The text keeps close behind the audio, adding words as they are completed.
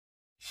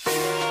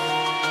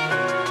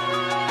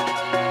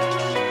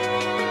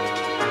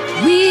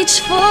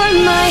reach for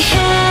my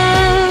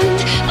hand,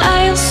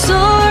 I'll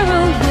soar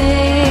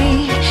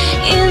away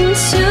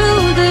into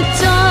the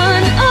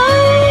dawn.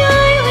 Oh,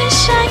 I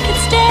wish I could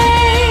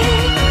stay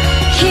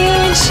here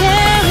and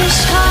cherish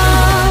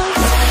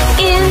hearts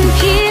in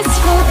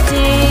peaceful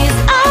days.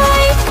 I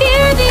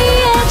fear the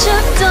edge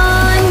of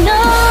dawn,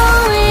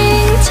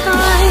 knowing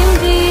time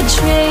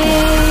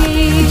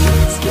betrays.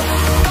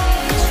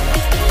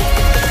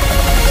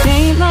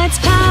 Faint lights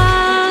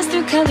pass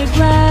through colored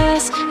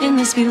glass in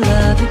this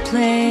beloved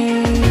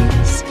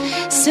place.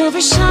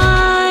 Silver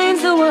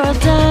shines, the world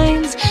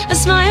dines, a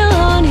smile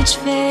on each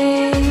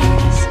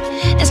face.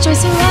 As joy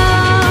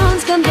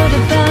surrounds, gun go to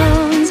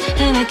bounds,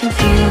 and I can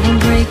feel them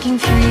breaking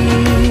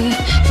free.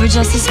 For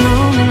just this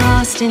moment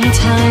lost in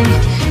time,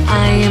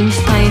 I am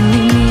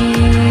finally me.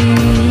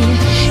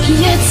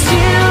 Yet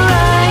still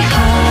I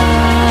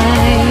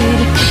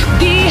hide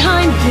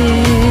behind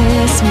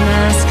this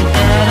mask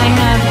that I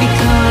have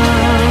become.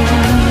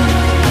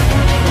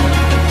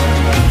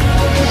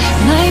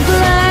 My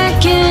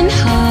blackened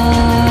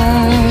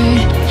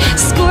heart,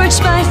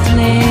 scorched by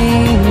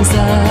flames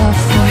of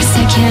force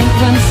I can't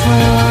run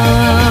from.